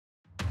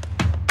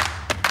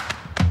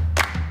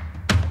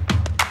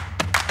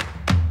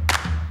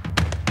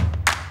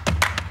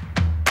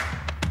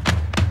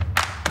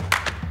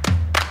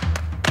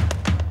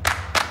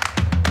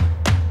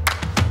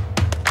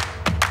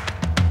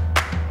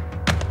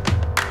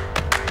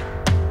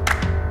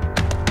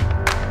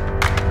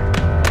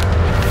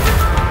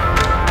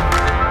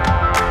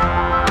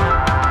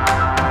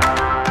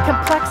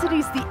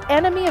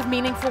enemy of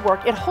meaningful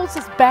work. It holds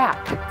us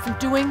back from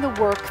doing the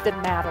work that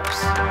matters.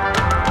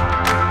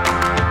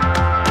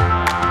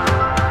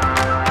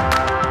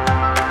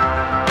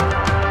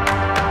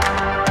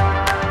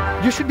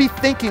 You should be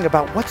thinking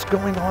about what's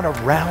going on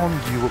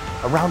around you,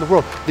 around the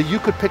world, that you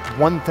could pick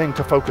one thing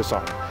to focus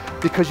on,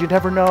 because you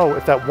never know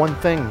if that one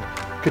thing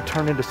could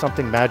turn into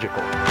something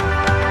magical.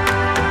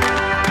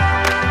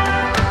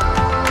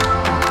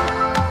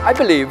 I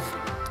believe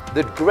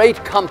that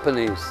great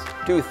companies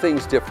do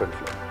things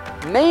differently.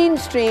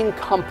 Mainstream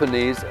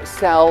companies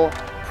sell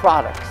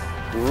products.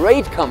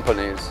 Great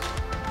companies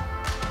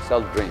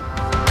sell dreams.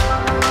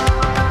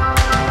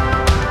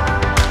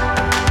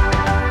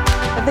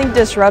 I think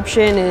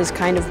disruption is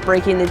kind of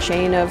breaking the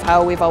chain of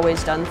how we've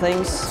always done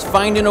things. It's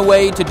finding a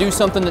way to do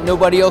something that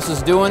nobody else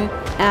is doing.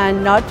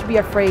 And not to be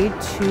afraid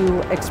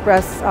to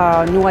express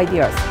new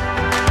ideas.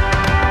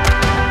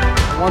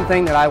 One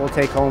thing that I will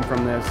take home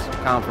from this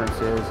conference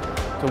is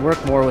to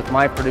work more with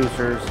my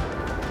producers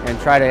and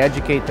try to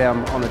educate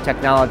them on the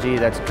technology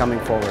that's coming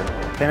forward.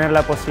 Tener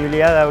la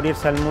posibilidad de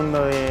abrirse al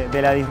mundo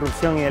de la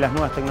disrupción y de las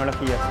nuevas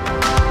tecnologías.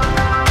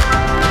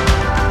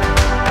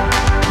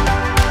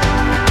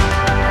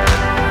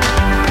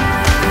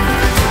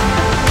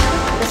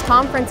 This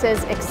conference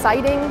is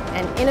exciting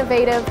and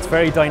innovative. It's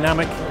very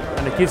dynamic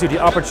and it gives you the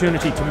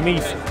opportunity to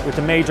meet with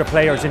the major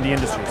players in the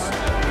industries.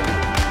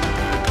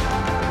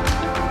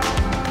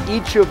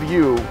 Each of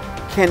you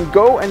can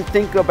go and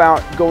think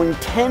about going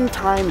 10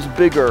 times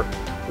bigger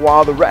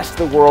while the rest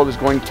of the world is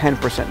going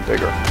 10%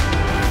 bigger.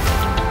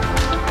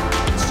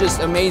 It's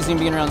just amazing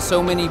being around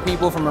so many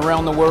people from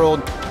around the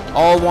world,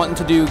 all wanting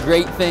to do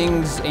great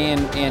things and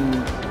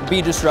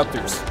be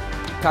disruptors.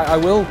 I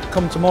will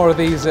come to more of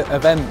these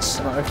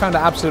events. I found it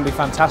absolutely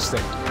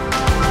fantastic.